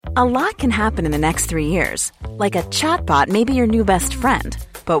A lot can happen in the next 3 years. Like a chatbot may be your new best friend.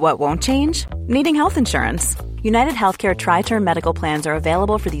 But what won't change? Needing health insurance. United Healthcare Tri-Term Medical Plans are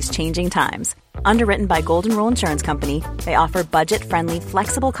available for these changing times. Underwritten by Golden Rule Insurance Company, they offer budget-friendly,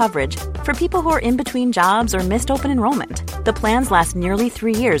 flexible coverage for people who are in between jobs or missed open enrollment. The plans last nearly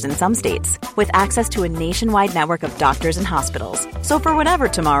 3 years in some states, with access to a nationwide network of doctors and hospitals. So for whatever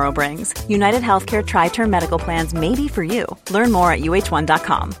tomorrow brings, United Healthcare Tri-Term Medical Plans may be for you. Learn more at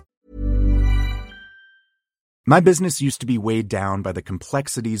uh1.com. My business used to be weighed down by the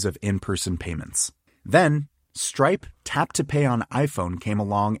complexities of in-person payments. Then, Stripe Tap to Pay on iPhone came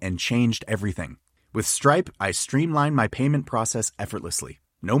along and changed everything. With Stripe, I streamlined my payment process effortlessly.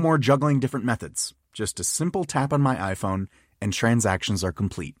 No more juggling different methods. Just a simple tap on my iPhone and transactions are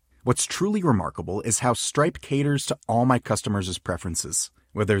complete. What's truly remarkable is how Stripe caters to all my customers' preferences.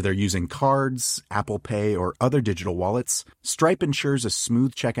 Whether they're using cards, Apple Pay, or other digital wallets, Stripe ensures a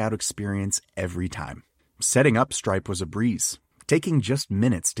smooth checkout experience every time. Setting up Stripe was a breeze, taking just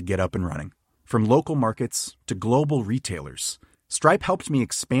minutes to get up and running. From local markets to global retailers, Stripe helped me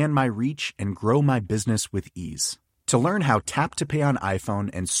expand my reach and grow my business with ease. To learn how Tap to Pay on iPhone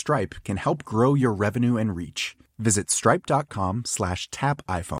and Stripe can help grow your revenue and reach, visit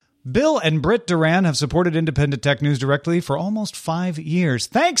stripe.com/tapiphone. Bill and Britt Duran have supported Independent Tech News directly for almost 5 years.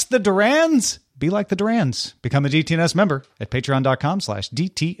 Thanks, the Durans! Be like the Durans. Become a DTNS member at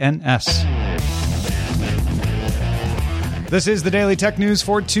patreon.com/DTNS. This is the Daily Tech News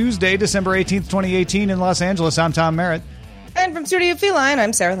for Tuesday, December 18th, 2018 in Los Angeles. I'm Tom Merritt. And from Studio Feline,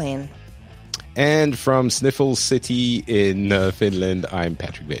 I'm Sarah Lane. And from Sniffle City in Finland, I'm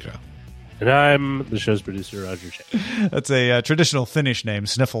Patrick Beja. And I'm the show's producer, Roger Chen. That's a traditional Finnish name,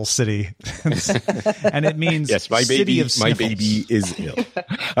 Sniffle City. And it means yes, my city baby, of my sniffles. baby is ill.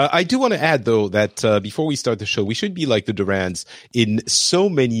 I do want to add, though, that before we start the show, we should be like the Durans in so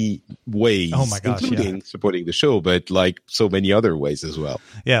many ways, Oh my gosh, including supporting the show, but like so many other ways as well.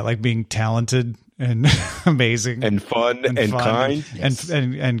 Yeah, like being talented and amazing And fun and kind.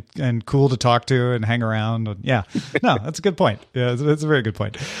 and cool to talk to and hang around. Yeah, no, that's a good point. Yeah, that's a very good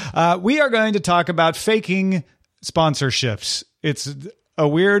point. We are going to talk about faking sponsorships. It's a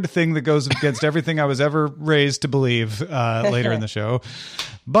weird thing that goes against everything I was ever raised to believe later in the show.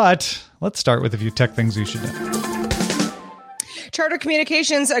 But let's start with a few tech things you should know. Charter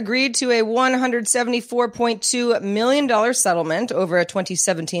Communications agreed to a $174.2 million settlement over a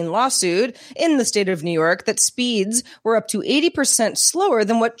 2017 lawsuit in the state of New York that speeds were up to 80% slower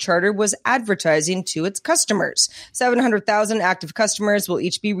than what Charter was advertising to its customers. 700,000 active customers will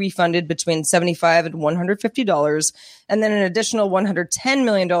each be refunded between $75 and $150, and then an additional $110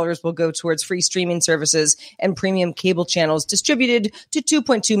 million will go towards free streaming services and premium cable channels distributed to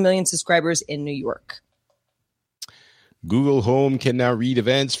 2.2 million subscribers in New York. Google Home can now read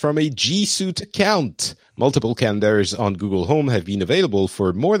events from a G Suite account. Multiple calendars on Google Home have been available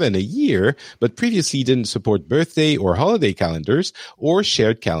for more than a year, but previously didn't support birthday or holiday calendars or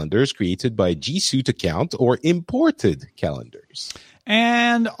shared calendars created by a G Suite account or imported calendars.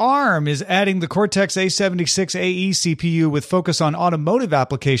 And ARM is adding the Cortex A76AE CPU with focus on automotive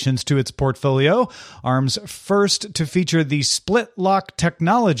applications to its portfolio. ARM's first to feature the split lock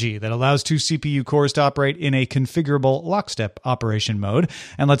technology that allows two CPU cores to operate in a configurable lockstep operation mode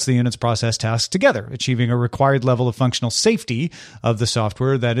and lets the units process tasks together, achieving a required level of functional safety of the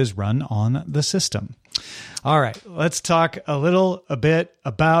software that is run on the system. All right, let's talk a bit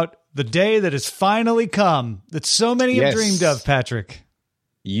about the day that has finally come, that so many have dreamed of, Patrick.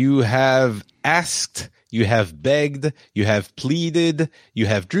 You have asked, you have begged, you have pleaded, you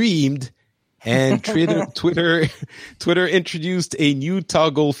have dreamed, and Twitter introduced a new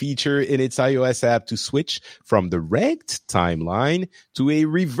toggle feature in its iOS app to switch from the ranked timeline to a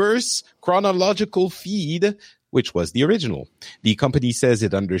reverse chronological feed, which was the original. The company says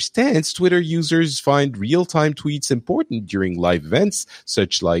it understands Twitter users find real-time tweets important during live events,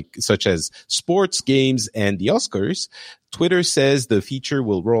 such as sports, games, and the Oscars. Twitter says the feature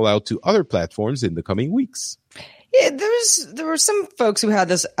will roll out to other platforms in the coming weeks. Yeah, there were some folks who had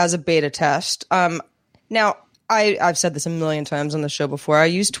this as a beta test. Now, I've said this a million times on the show before. I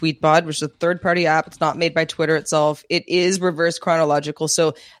use Tweetbot, which is a third-party app. It's not made by Twitter itself. It is reverse chronological.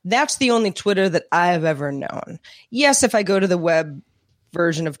 So that's the only Twitter that I have ever known. Yes, if I go to the web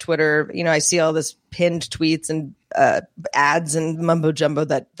version of Twitter, I see all this pinned tweets and ads and mumbo jumbo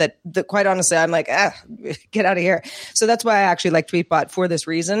that quite honestly, I'm like, get out of here. So that's why I actually like Tweetbot for this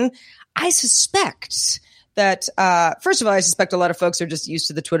reason. I suspect that, first of all, I suspect a lot of folks are just used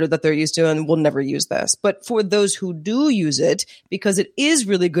to the Twitter that they're used to and will never use this. But for those who do use it, because it is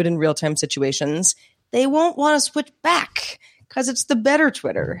really good in real-time situations, they won't want to switch back because it's the better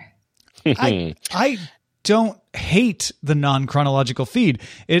Twitter. I don't hate the non-chronological feed.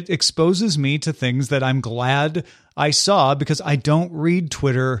 It exposes me to things that I'm glad I saw because I don't read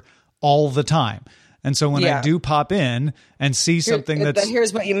Twitter all the time. And so when I do pop in and see something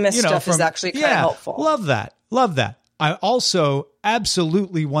here's what you missed, stuff is actually kind of helpful. Love that. I also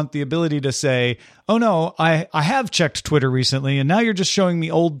absolutely want the ability to say, oh no, I have checked Twitter recently and now you're just showing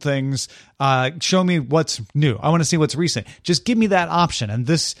me old things. Show me what's new. I want to see what's recent. Just give me that option. And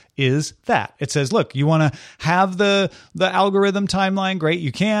this is that. It says, look, you want to have the algorithm timeline? Great,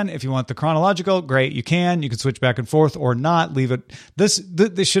 you can. If you want the chronological, great, you can. You can switch back and forth or not. Leave it.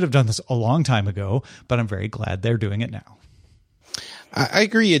 They should have done this a long time ago, but I'm very glad they're doing it now. I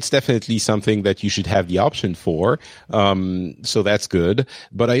agree. It's definitely something that you should have the option for. So that's good.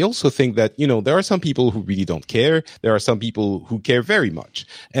 But I also think that, there are some people who really don't care. There are some people who care very much.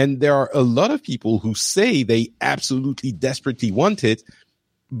 And there are a lot of people who say they absolutely desperately want it.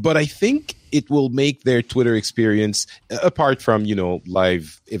 But I think it will make their Twitter experience, apart from,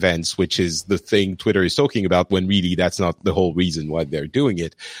 live events, which is the thing Twitter is talking about, when really that's not the whole reason why they're doing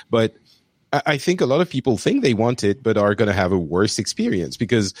it. But I think a lot of people think they want it, but are going to have a worse experience,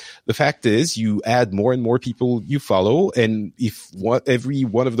 because the fact is you add more and more people you follow. And if every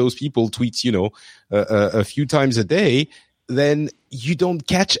one of those people tweets, a few times a day, then you don't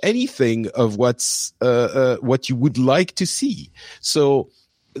catch anything of what you would like to see. So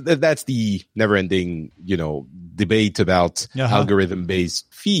that's the never-ending, debate about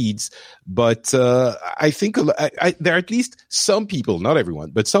algorithm-based feeds. But I think there are at least some people, not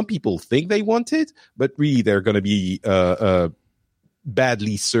everyone, but some people think they want it, but really they're going to be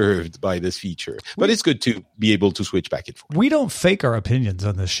badly served by this feature. But it's good to be able to switch back and forth. We don't fake our opinions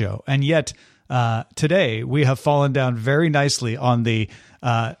on this show, and yet today we have fallen down very nicely on the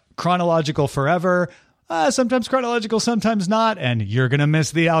chronological forever. Sometimes chronological, sometimes not, and you're going to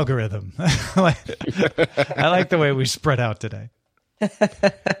miss the algorithm. I like the way we spread out today.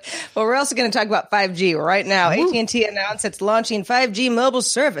 Well, we're also going to talk about 5G right now. AT&T announced it's launching 5G mobile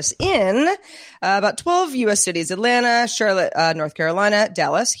service in about 12 U.S. cities: Atlanta, Charlotte, North Carolina,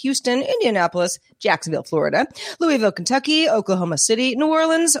 Dallas, Houston, Indianapolis, Jacksonville, Florida, Louisville, Kentucky, Oklahoma City, New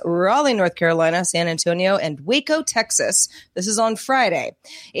Orleans, Raleigh, North Carolina, San Antonio, and Waco, Texas. This is on Friday.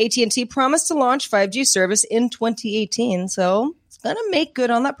 AT&T promised to launch 5G service in 2018, so it's going to make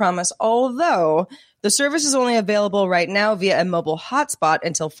good on that promise, although the service is only available right now via a mobile hotspot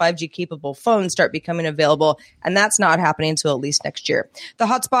until 5G-capable phones start becoming available, and that's not happening until at least next year. The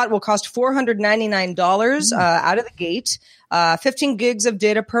hotspot will cost $499 out of the gate. 15 gigs of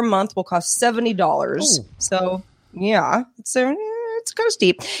data per month will cost $70. So, yeah, it's kind of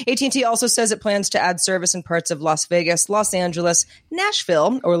steep. AT&T also says it plans to add service in parts of Las Vegas, Los Angeles,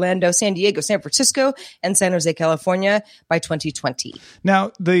 Nashville, Orlando, San Diego, San Francisco, and San Jose, California by 2020.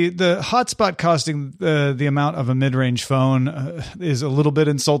 Now, the hotspot costing the amount of a mid-range phone is a little bit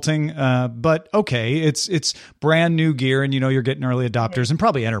insulting, but okay, it's brand new gear, and you're getting early adopters and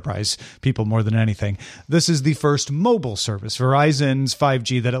probably enterprise people more than anything. This is the first mobile service. Verizon's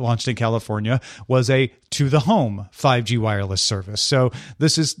 5G that it launched in California was a to-the-home 5G wireless service. So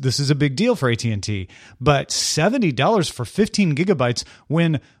this is a big deal for AT&T. But $70 for 15 gigabytes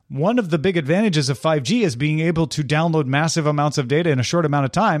when one of the big advantages of 5G is being able to download massive amounts of data in a short amount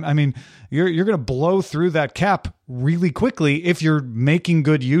of time. I mean, you're going to blow through that cap really quickly if you're making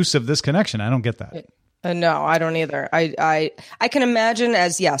good use of this connection. I don't get that. No, I don't either. I can imagine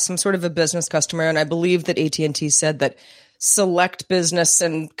as, some sort of a business customer, and I believe that AT&T said that select business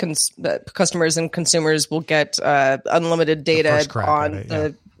and customers and consumers will get unlimited data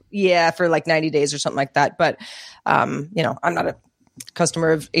for like 90 days or something like that. But I'm not a customer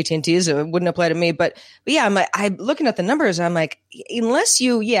of AT&T, so it wouldn't apply to me. But I'm looking at the numbers. I'm like, unless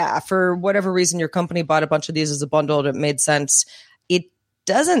you, for whatever reason, your company bought a bunch of these as a bundle and it made sense, it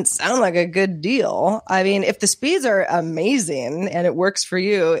doesn't sound like a good deal. I mean, if the speeds are amazing and it works for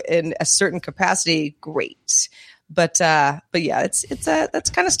you in a certain capacity, great. But that's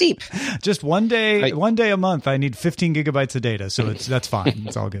kind of steep. Just one day a month, I need 15 gigabytes of data, so that's fine.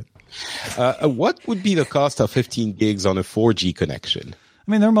 It's all good. What would be the cost of 15 gigs on a 4G connection?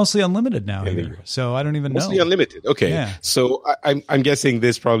 I mean, they're mostly unlimited now here, so I don't even know. Mostly unlimited. Okay, yeah. So I'm guessing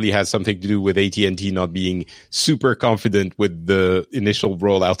this probably has something to do with AT&T not being super confident with the initial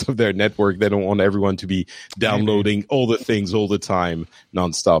rollout of their network. They don't want everyone to be downloading all the things all the time,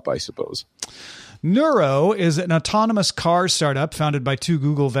 nonstop, I suppose. Nuro is an autonomous car startup founded by two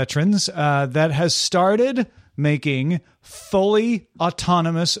Google veterans that has started making fully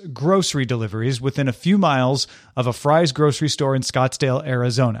autonomous grocery deliveries within a few miles of a Fry's grocery store in Scottsdale,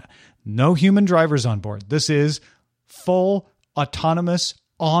 Arizona. No human drivers on board. This is full autonomous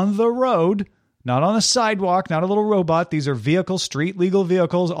on the road, not on a sidewalk, not a little robot. These are vehicles, street legal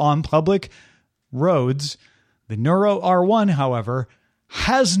vehicles on public roads. The Nuro R1, however,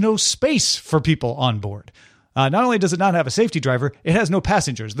 has no space for people on board. Not only does it not have a safety driver, it has no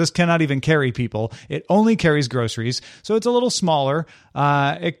passengers. This cannot even carry people. It only carries groceries. So it's a little smaller.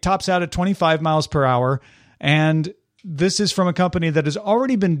 It tops out at 25 miles per hour. And this is from a company that has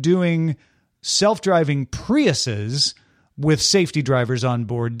already been doing self-driving Priuses with safety drivers on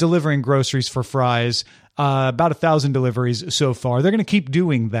board, delivering groceries for Fry's. About 1,000 deliveries so far. They're going to keep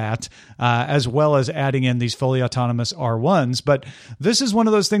doing that, as well as adding in these fully autonomous R1s. But this is one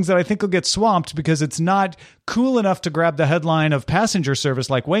of those things that I think will get swamped because it's not cool enough to grab the headline of passenger service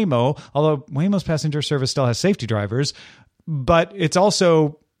like Waymo, although Waymo's passenger service still has safety drivers. But it's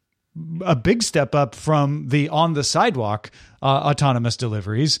also a big step up from the on-the-sidewalk autonomous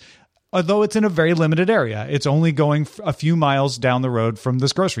deliveries, although it's in a very limited area. It's only going a few miles down the road from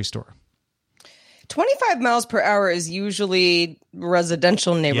this grocery store. 25 miles per hour is usually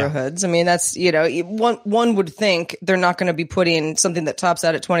residential neighborhoods. Yeah. I mean, that's, one would think they're not going to be putting something that tops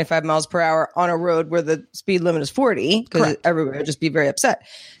out at 25 miles per hour on a road where the speed limit is 40 because everybody would just be very upset.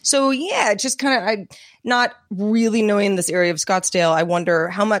 So yeah, just kind of, not really knowing this area of Scottsdale, I wonder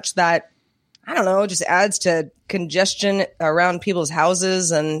how much that, I don't know, just adds to congestion around people's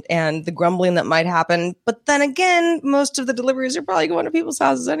houses and the grumbling that might happen. But then again, most of the deliveries are probably going to people's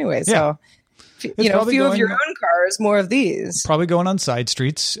houses anyway. So. Yeah. A few of your own cars, more of these. Probably going on side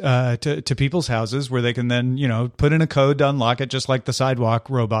streets to people's houses where they can then, put in a code to unlock it just like the sidewalk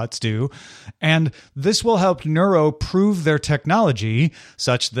robots do. And this will help Nuro prove their technology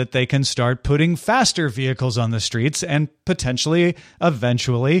such that they can start putting faster vehicles on the streets and potentially,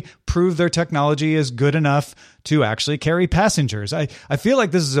 eventually, prove their technology is good enough to actually carry passengers. I feel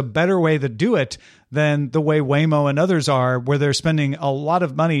like this is a better way to do it than the way Waymo and others are, where they're spending a lot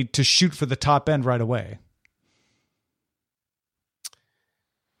of money to shoot for the top end right away.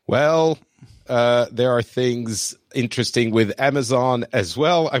 Well, there are things interesting with Amazon as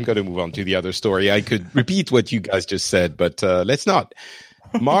well. I'm going to move on to the other story. I could repeat what you guys just said, but let's not.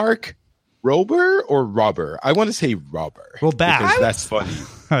 Mark Rober or Robber? I want to say Robber. Because that's funny.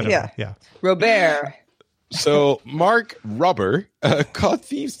 Yeah. Robert. So Mark Robber caught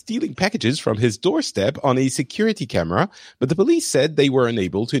thieves stealing packages from his doorstep on a security camera, but the police said they were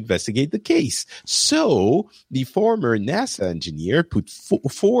unable to investigate the case. So the former NASA engineer put 4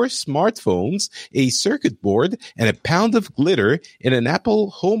 smartphones, a circuit board, and a pound of glitter in an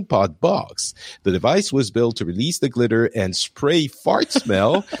Apple HomePod box. The device was built to release the glitter and spray fart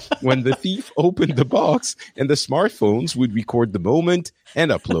smell when the thief opened the box, and the smartphones would record the moment and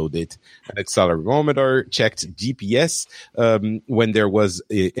upload it. An accelerometer checked GPS when there was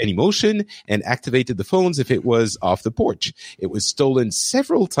any motion and activated the phones if it was off the porch. It was stolen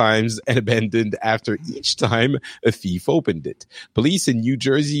several times and abandoned after each time a thief opened it. Police in New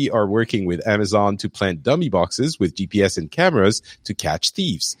Jersey are working with Amazon to plant dummy boxes with GPS and cameras to catch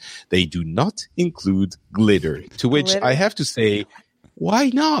thieves. They do not include glitter, to which I have to say, why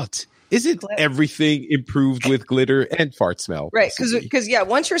not? Isn't everything improved with glitter and fart smell? Right, because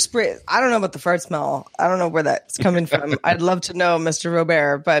once you're sprayed, I don't know about the fart smell. I don't know where that's coming from. I'd love to know, Mr.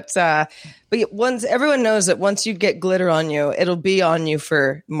 Robert. But once everyone knows that once you get glitter on you, it'll be on you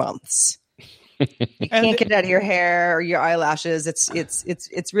for months. You can't get it out of your hair or your eyelashes.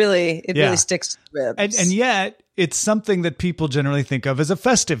 It really sticks to ribs. And yet it's something that people generally think of as a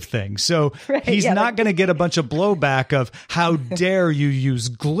festive thing. So he's not going to get a bunch of blowback of how dare you use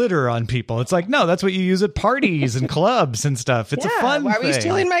glitter on people. It's like, no, that's what you use at parties and clubs and stuff. It's a fun why thing. Why are you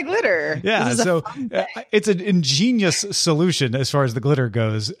stealing my glitter? Yeah. So it's an ingenious solution as far as the glitter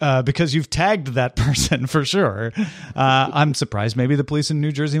goes, because you've tagged that person for sure. I'm surprised maybe the police in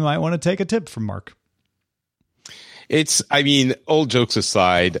New Jersey might want to take a tip from Mark. All jokes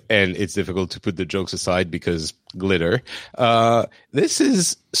aside, and it's difficult to put the jokes aside because glitter, this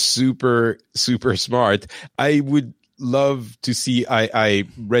is super, super smart. I would love to see, I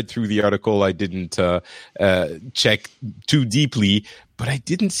read through the article. I didn't check too deeply, but I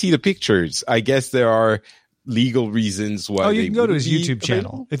didn't see the pictures. I guess there are legal reasons why. You can go to his YouTube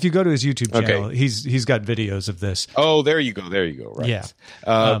channel. If you go to his YouTube channel, he's got videos of this. Oh, there you go. Right. Yeah.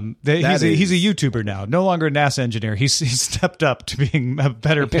 He's a YouTuber now, no longer a NASA engineer. He's stepped up to being a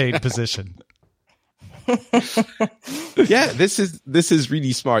better paid position. Yeah, this is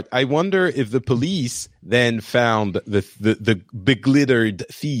really smart. I wonder if the police then found the beglittered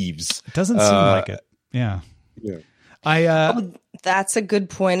thieves. It doesn't seem like it. Yeah. That's a good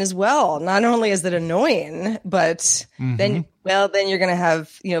point as well. Not only is it annoying, but then you're going to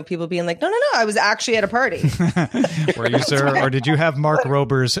have, people being like, no, I was actually at a party. Were you, sir? Or did you have Mark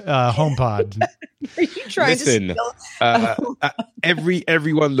Rober's HomePod? Are you trying Listen,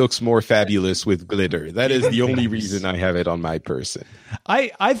 everyone looks more fabulous with glitter. That is the only reason I have it on my person.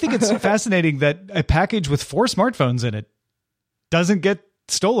 I think it's fascinating that a package with 4 smartphones in it doesn't get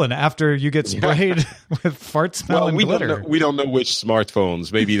stolen after you get sprayed with fart smell and glitter. We don't know which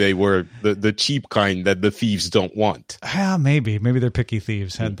smartphones. Maybe they were the cheap kind that the thieves don't want. Maybe they're picky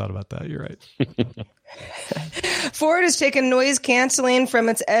thieves. Hadn't thought about that. You're right. Ford has taken noise canceling from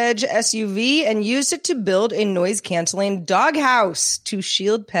its Edge SUV and used it to build a noise canceling doghouse to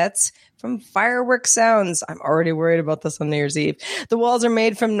shield pets from fireworks sounds. I'm already worried about this on New Year's Eve. The walls are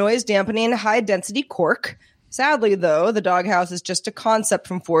made from noise dampening high density cork. Sadly, though, the doghouse is just a concept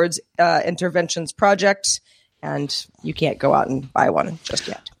from Ford's interventions project, and you can't go out and buy one just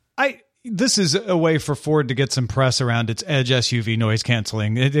yet. This is a way for Ford to get some press around its Edge SUV noise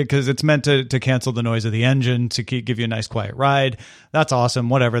canceling, because it's meant to cancel the noise of the engine to give you a nice quiet ride. That's awesome.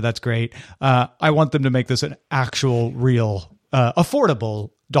 Whatever. That's great. I want them to make this an actual, real,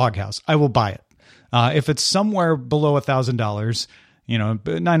 affordable doghouse. I will buy it. If it's somewhere below $1,000,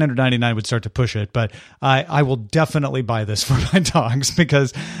 $999 would start to push it, but I will definitely buy this for my dogs,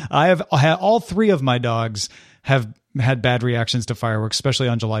 because I have all 3 of my dogs have had bad reactions to fireworks, especially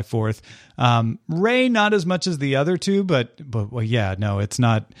on July 4th. Ray, not as much as the other 2, but well, yeah, no, it's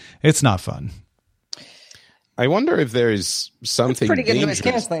not fun. I wonder if there's something pretty good dangerous.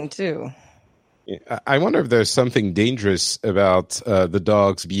 Noise canceling too. I wonder if there's something dangerous about the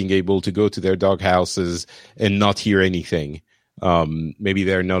dogs being able to go to their dog houses and not hear anything. Maybe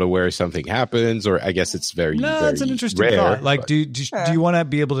they're not aware something happens, or I guess it's very it's an interesting rare, thought. Like, do you want to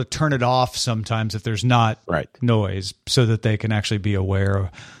be able to turn it off sometimes if there's not noise, so that they can actually be aware of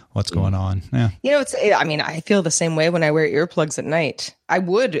what's going on? Yeah, I feel the same way when I wear earplugs at night. I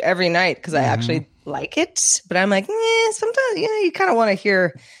would every night because I actually like it, but I'm like, sometimes you kind of want to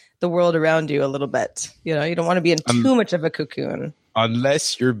hear the world around you a little bit. You don't want to be in too much of a cocoon.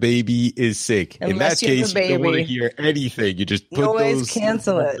 Unless your baby is sick. In that case, you don't want to hear anything. You just put noise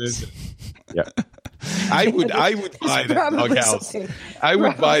cancel it. Yeah. I would buy that doghouse. I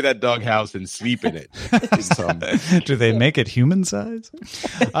would buy that doghouse and sleep in it. Do they make it human size?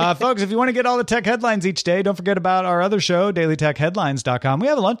 Folks, if you want to get all the tech headlines each day, don't forget about our other show, dailytechheadlines.com. We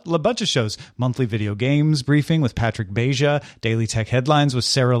have a bunch of shows. Monthly video games briefing with Patrick Beja, Daily Tech Headlines with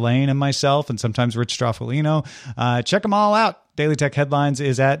Sarah Lane and myself, and sometimes Rich Stroffolino. Check them all out. Daily Tech Headlines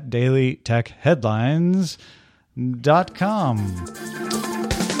is at dailytechheadlines.com.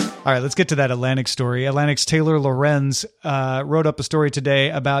 All right, let's get to that Atlantic story. Atlantic's Taylor Lorenz wrote up a story today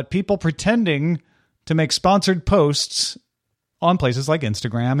about people pretending to make sponsored posts on places like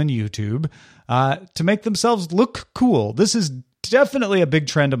Instagram and YouTube to make themselves look cool. This is definitely a big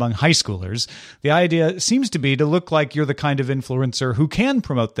trend among high schoolers. The idea seems to be to look like you're the kind of influencer who can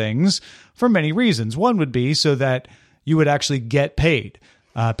promote things for many reasons. One would be so that you would actually get paid.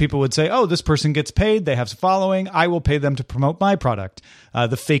 People would say, oh, this person gets paid. They have a following. I will pay them to promote my product.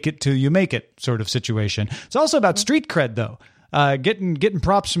 The fake it till you make it sort of situation. It's also about street cred, though. Getting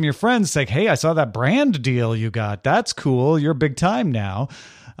props from your friends. Like, hey, I saw that brand deal you got. That's cool. You're big time now.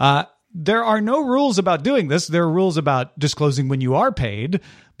 There are no rules about doing this. There are rules about disclosing when you are paid,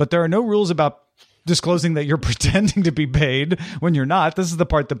 but there are no rules about disclosing that you're pretending to be paid when you're not. This is the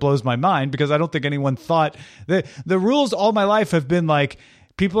part that blows my mind, because I don't think anyone thought the rules all my life have been like,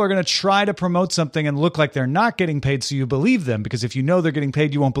 people are going to try to promote something and look like they're not getting paid, so you believe them, because if you know they're getting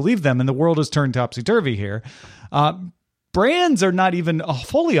paid, you won't believe them, and the world has turned topsy-turvy here. Brands are not even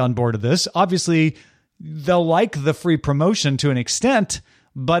fully on board of this. Obviously, they'll like the free promotion to an extent,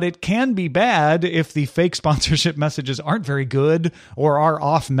 but it can be bad if the fake sponsorship messages aren't very good or are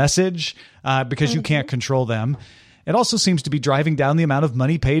off message because you can't control them. It also seems to be driving down the amount of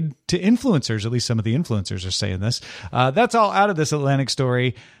money paid to influencers. At least some of the influencers are saying this. That's all out of this Atlantic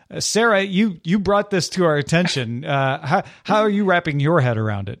story. Sarah, you brought this to our attention. How are you wrapping your head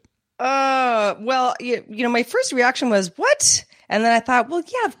around it? Well, my first reaction was, what? And then I thought, well,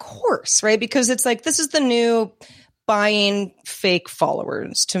 yeah, of course, right? Because it's like, this is the new buying fake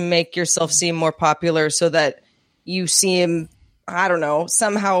followers to make yourself seem more popular so that you seem, I don't know,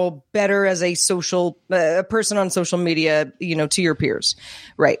 somehow better as a person on social media, to your peers.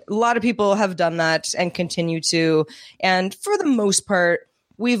 Right. A lot of people have done that and continue to. And for the most part,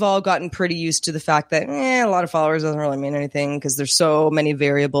 we've all gotten pretty used to the fact that a lot of followers doesn't really mean anything because there's so many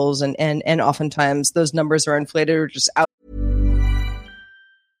variables and oftentimes those numbers are inflated or just out.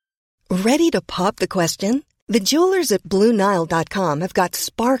 Ready to pop the question? The jewelers at BlueNile.com have got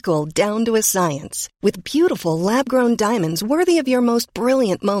sparkle down to a science with beautiful lab-grown diamonds worthy of your most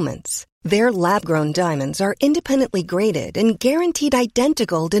brilliant moments. Their lab-grown diamonds are independently graded and guaranteed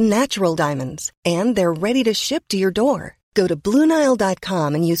identical to natural diamonds, and they're ready to ship to your door. Go to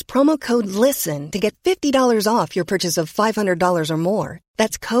BlueNile.com and use promo code LISTEN to get $50 off your purchase of $500 or more.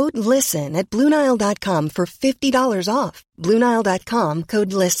 That's code LISTEN at BlueNile.com for $50 off. BlueNile.com,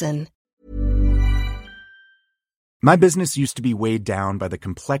 code LISTEN. My business used to be weighed down by the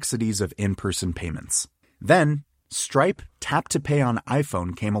complexities of in-person payments. Then, Stripe Tap to Pay on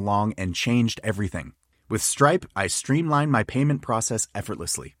iPhone came along and changed everything. With Stripe, I streamlined my payment process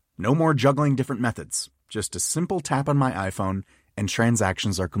effortlessly. No more juggling different methods. Just a simple tap on my iPhone and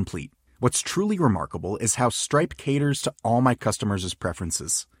transactions are complete. What's truly remarkable is how Stripe caters to all my customers'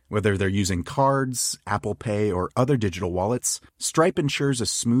 preferences. Whether they're using cards, Apple Pay, or other digital wallets, Stripe ensures a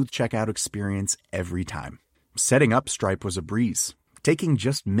smooth checkout experience every time. Setting up Stripe was a breeze, taking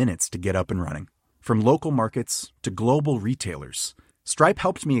just minutes to get up and running. From local markets to global retailers, Stripe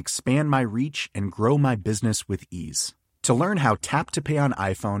helped me expand my reach and grow my business with ease. To learn how Tap to Pay on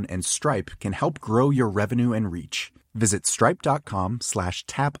iPhone and Stripe can help grow your revenue and reach, visit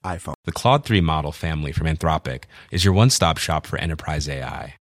stripe.com/tapiphone. The Claude 3 model family from Anthropic is your one-stop shop for enterprise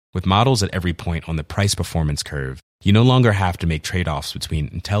AI. With models at every point on the price-performance curve, you no longer have to make trade-offs between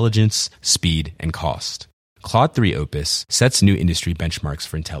intelligence, speed, and cost. Claude 3 Opus sets new industry benchmarks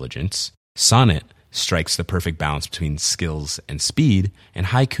for intelligence. Sonnet strikes the perfect balance between skills and speed. And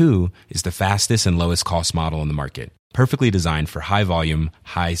Haiku is the fastest and lowest cost model in the market, perfectly designed for high-volume,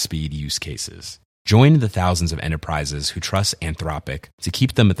 high-speed use cases. Join the thousands of enterprises who trust Anthropic to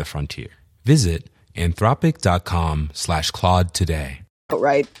keep them at the frontier. Visit anthropic.com/Claude today.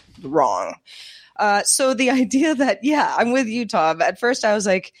 Right, wrong. So the idea that, I'm with you, Tom. At first I was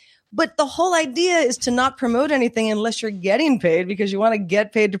like, but the whole idea is to not promote anything unless you're getting paid, because you want to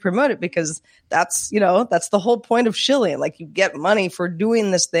get paid to promote it, because that's the whole point of shilling. Like, you get money for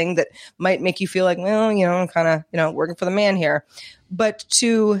doing this thing that might make you feel like, well, I'm kind of, working for the man here. But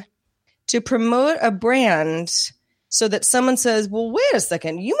to promote a brand so that someone says, well, wait a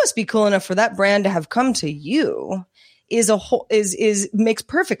second, you must be cool enough for that brand to have come to you, makes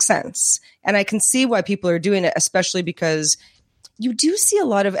perfect sense. And I can see why people are doing it, especially because you do see a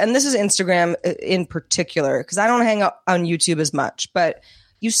lot of, and this is Instagram in particular, because I don't hang out on YouTube as much, but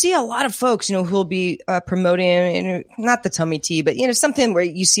you see a lot of folks, who'll be promoting, not the tummy tea, but, something where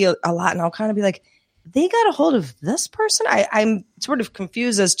you see a lot, and I'll kind of be like, they got a hold of this person? I'm sort of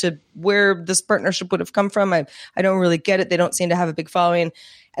confused as to where this partnership would have come from. I don't really get it. They don't seem to have a big following.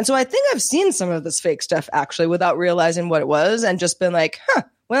 And so I think I've seen some of this fake stuff actually without realizing what it was, and just been like,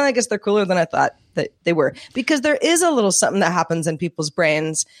 well, I guess they're cooler than I thought that they were. Because there is a little something that happens in people's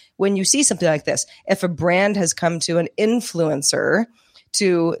brains when you see something like this. If a brand has come to an influencer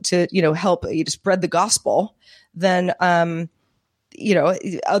to help spread the gospel, then other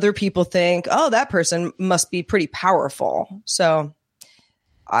people think, oh, that person must be pretty powerful. So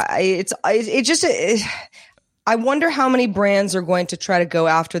I wonder how many brands are going to try to go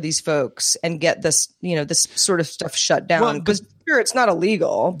after these folks and get this, this sort of stuff shut down. Because sure, it's not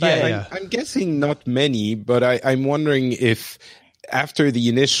illegal. But I'm guessing not many, but I'm wondering if after the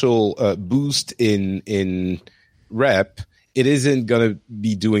initial boost in rep, it isn't going to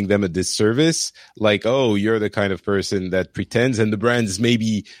be doing them a disservice. Like, oh, you're the kind of person that pretends, and the brands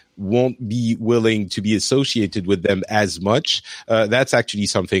maybe won't be willing to be associated with them as much. That's actually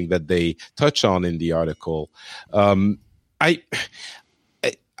something that they touch on in the article. I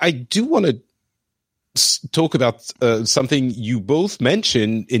do want to talk about something you both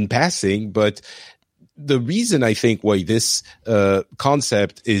mentioned in passing, but the reason I think why this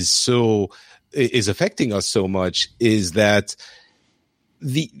concept is affecting us so much is that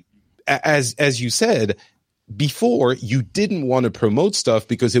as you said before, you didn't want to promote stuff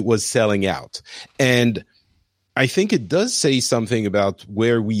because it was selling out. And I think it does say something about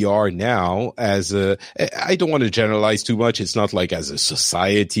where we are now I don't want to generalize too much. It's not like as a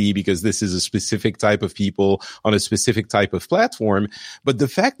society, because this is a specific type of people on a specific type of platform. But the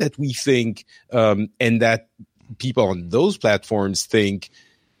fact that we think, and that people on those platforms think,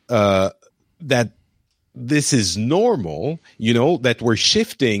 that this is normal, that we're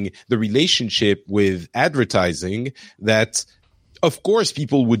shifting the relationship with advertising, that of course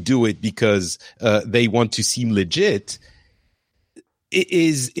people would do it because they want to seem legit.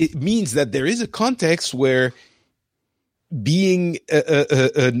 It means that there is a context where being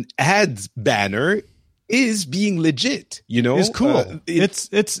an ad banner is being legit, It's cool.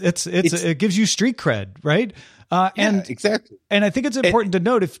 It gives you street cred, right? Exactly. And I think it's important to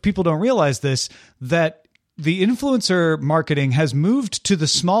note, if people don't realize this, that the influencer marketing has moved to the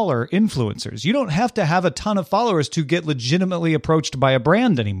smaller influencers. You don't have to have a ton of followers to get legitimately approached by a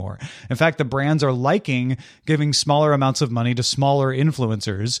brand anymore. In fact, the brands are liking giving smaller amounts of money to smaller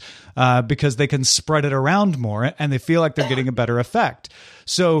influencers because they can spread it around more and they feel like they're getting a better effect.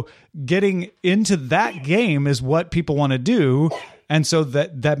 So getting into that game is what people want to do. And so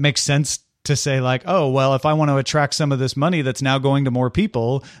that makes sense to say like, oh, well, if I want to attract some of this money that's now going to more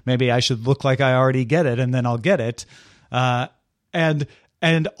people, maybe I should look like I already get it and then I'll get it. And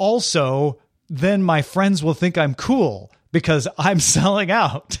also then my friends will think I'm cool because I'm selling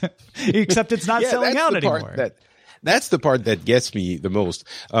out, except it's not selling out anymore. That's the part that gets me the most.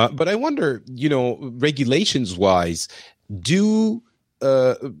 But I wonder, regulations wise, do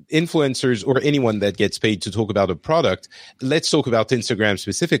influencers or anyone that gets paid to talk about a product, let's talk about Instagram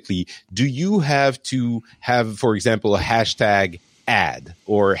specifically. Do you have to have, for example, a hashtag ad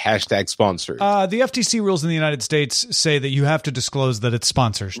or hashtag sponsored? The FTC rules in the United States say that you have to disclose that it's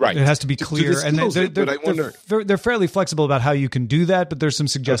sponsored. Right. It has to be clear. They're fairly flexible about how you can do that, but there's some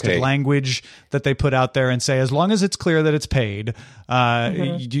suggested language that they put out there and say, as long as it's clear that it's paid,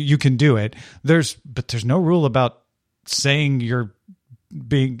 you can do it. But there's no rule about saying you're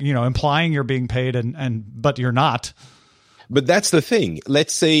being, implying you're being paid but you're not. But that's the thing.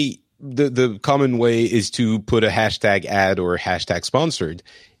 Let's say the common way is to put a hashtag ad or hashtag sponsored.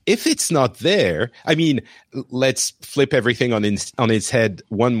 If it's not there, I mean, let's flip everything on its head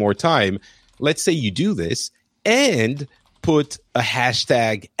one more time. Let's say you do this and put a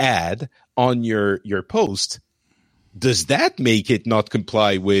hashtag ad on your post. Does that make it not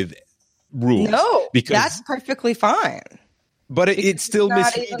comply with rules? No, that's perfectly fine. But it's still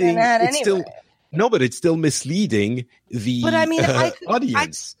misleading. But it's still misleading the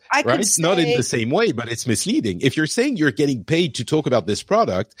audience. I could say, not in the same way, but it's misleading. If you're saying you're getting paid to talk about this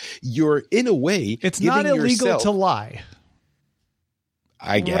product, you're in a way it's not illegal to lie.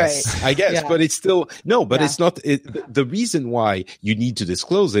 I guess, but it's still it's not. The reason why you need to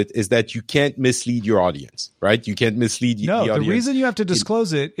disclose it is that you can't mislead your audience, right? You can't mislead the audience. The reason you have to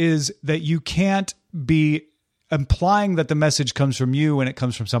disclose it is that you can't be implying that the message comes from you and it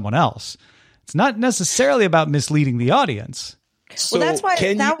comes from someone else. It's not necessarily about misleading the audience. Well, that's why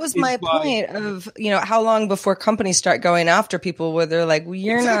that was my point of, how long before companies start going after people where they're like, well,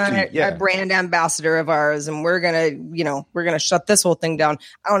 you're not a brand ambassador of ours and we're going to shut this whole thing down.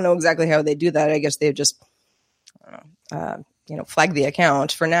 I don't know exactly how they do that. I guess they've just, flag the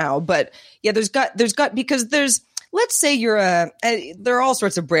account for now. But yeah, let's say you're there are all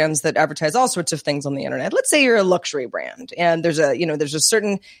sorts of brands that advertise all sorts of things on the internet. Let's say you're a luxury brand and there's a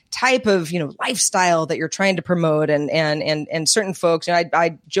certain type of, lifestyle that you're trying to promote and certain folks,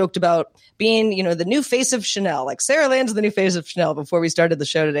 I joked about being, the new face of Chanel, like Sarah Land's the new face of Chanel before we started the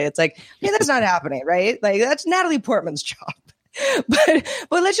show today. It's like, that's not happening, right? Like that's Natalie Portman's job. But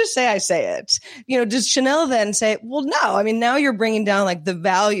let's just say I say it. Does Chanel then say, well, no, I mean, now you're bringing down like the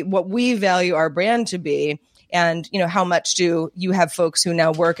value, what we value our brand to be. And, how much do you have folks who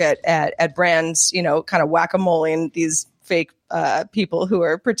now work at brands, kind of whack-a-moling these fake people who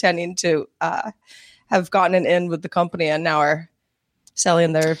are pretending to have gotten an in with the company and now are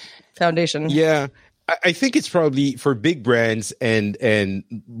selling their foundation? Yeah, I think it's probably for big brands and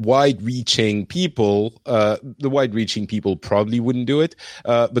wide-reaching people. The wide-reaching people probably wouldn't do it,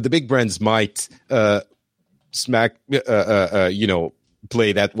 but the big brands might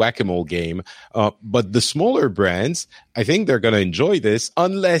play that whack-a-mole game. But the smaller brands, I think they're going to enjoy this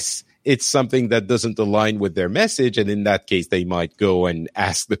unless it's something that doesn't align with their message. And in that case, they might go and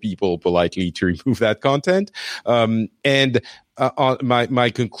ask the people politely to remove that content. My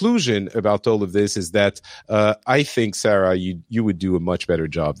conclusion about all of this is that I think, Sarah, you would do a much better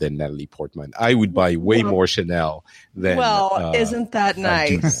job than Natalie Portman. I would buy way more Chanel than... Well, isn't that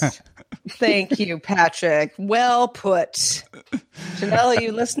nice? Thank you, Patrick. Well put. Chanel, are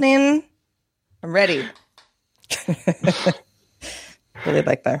you listening? I'm ready. Really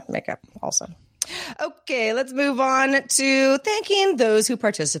like their makeup also. Okay, let's move on to thanking those who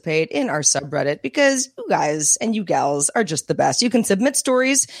participate in our subreddit because you guys and you gals are just the best. You can submit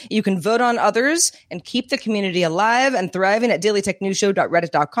stories, you can vote on others, and keep the community alive and thriving at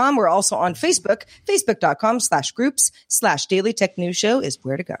dailytechnewsshow.reddit.com. We're also on Facebook, facebook.com/groups/dailytechnewsshow is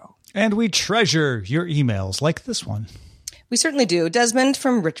where to go. And we treasure your emails like this one. We certainly do. Desmond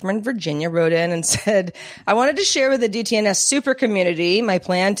from Richmond, Virginia wrote in and said, I wanted to share with the DTNS super community my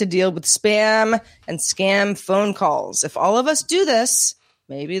plan to deal with spam and scam phone calls. If all of us do this,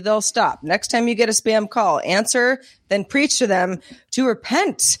 maybe they'll stop. Next time you get a spam call, answer, then preach to them to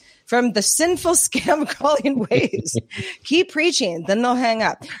repent from the sinful scam calling ways. Keep preaching, then they'll hang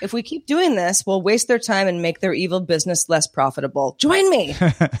up. If we keep doing this, we'll waste their time and make their evil business less profitable. Join me.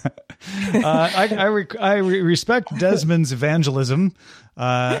 I respect Desmond's evangelism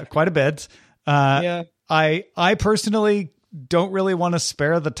quite a bit. Yeah. I personally don't really want to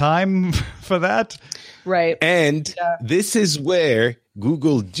spare the time for that. Right. And this is where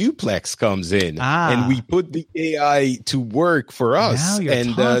Google Duplex comes in, and we put the AI to work for us.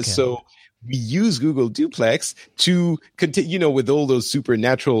 And so we use Google Duplex to continue, with all those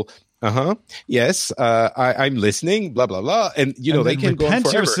supernatural. Yes, I'm listening. Blah blah blah, and they can go on forever.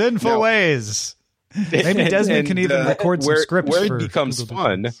 Repent your sinful ways. Maybe Desmond can even record some scripts. Where it becomes Google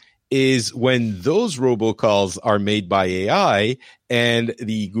fun Duplex is when those robocalls are made by AI and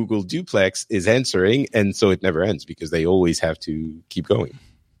the Google Duplex is answering, and so it never ends because they always have to keep going.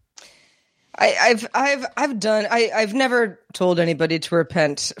 I've never told anybody to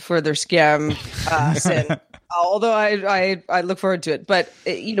repent for their scam sin. Although I look forward to it, but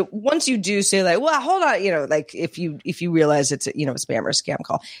once you do say like, well, hold on, like if you realize it's a spam or a scam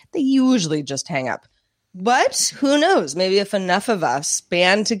call, they usually just hang up. But who knows? Maybe if enough of us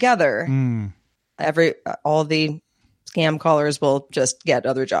band together, all the scam callers will just get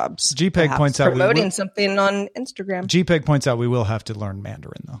other jobs. GPEG points out promoting something on Instagram. GPEG points out we will have to learn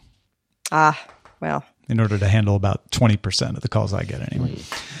Mandarin though. Well, in order to handle about 20% of the calls I get anyway.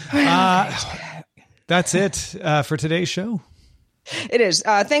 That's it for today's show. It is.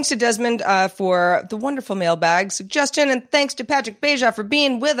 Thanks to Desmond for the wonderful mailbag suggestion, and thanks to Patrick Beja for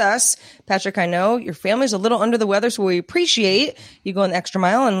being with us. Patrick, I know your family's a little under the weather, so we appreciate you going the extra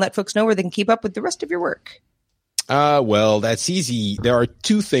mile and let folks know where they can keep up with the rest of your work. Well, that's easy. There are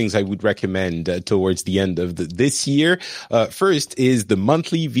two things I would recommend towards the end of this year. First is the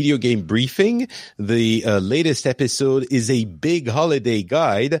monthly video game briefing. The latest episode is a big holiday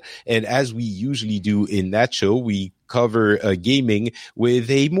guide. And as we usually do in that show, we cover gaming with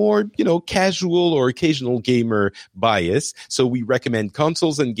a more, casual or occasional gamer bias. So we recommend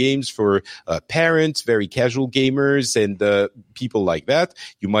consoles and games for parents, very casual gamers, and people like that.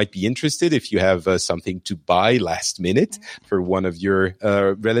 You might be interested if you have something to buy last minute for one of your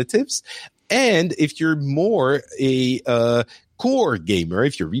relatives. And if you're more a core gamer,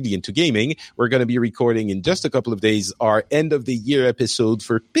 if you're really into gaming, we're going to be recording in just a couple of days our end of the year episode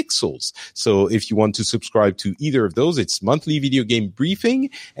for Pixels. So if you want to subscribe to either of those, it's monthly video game briefing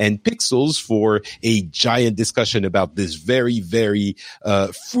and Pixels for a giant discussion about this very, very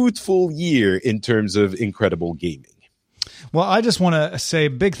fruitful year in terms of incredible gaming. Well, I just want to say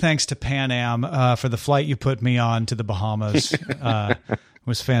big thanks to Pan Am for the flight you put me on to the Bahamas. It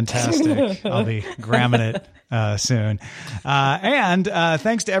was fantastic. I'll be gramming it soon. And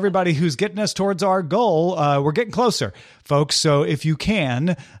thanks to everybody who's getting us towards our goal. We're getting closer, folks. So if you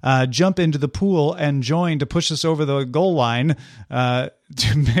can, jump into the pool and join to push us over the goal line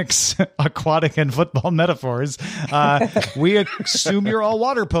to mix aquatic and football metaphors. We assume you're all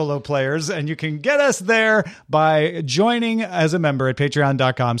water polo players, and you can get us there by joining as a member at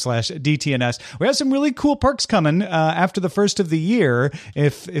patreon.com/DTNS. We have some really cool perks coming after the first of the year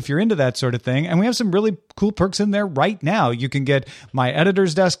if you're into that sort of thing. And we have some really cool perks in there right now. You can get my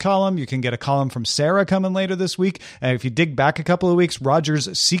editor's desk column. You can get a column from Sarah coming later this week. And if you dig back a couple of weeks,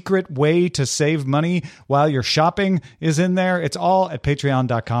 Roger's secret way to save money while you're shopping is in there. It's all at patreon.com/DTNS.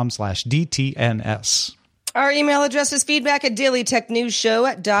 Our email address is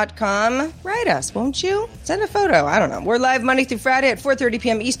feedback@dailytechnewsshow.com. Write us, won't you? Send a photo. I don't know. We're live Monday through Friday at 4:30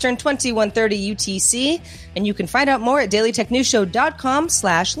 p.m. Eastern, 21:30 UTC. And you can find out more at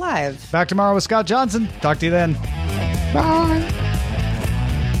dailytechnewsshow.com/live. Back tomorrow with Scott Johnson. Talk to you then. Bye.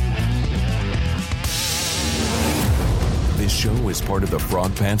 This show is part of the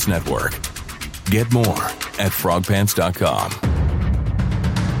Frog Pants Network. Get more at frogpants.com.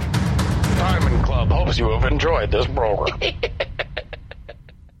 Diamond Club hopes you have enjoyed this program.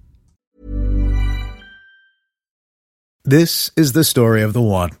 This is the story of the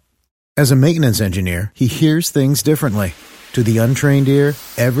one. As a maintenance engineer, he hears things differently. To the untrained ear,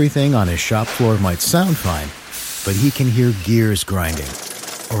 everything on his shop floor might sound fine, but he can hear gears grinding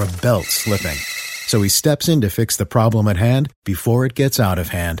or a belt slipping. So he steps in to fix the problem at hand before it gets out of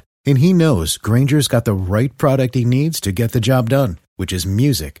hand. And he knows Grainger's got the right product he needs to get the job done, which is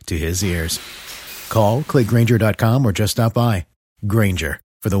music to his ears. Call, click Grainger.com, or just stop by. Grainger,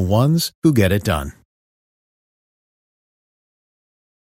 for the ones who get it done.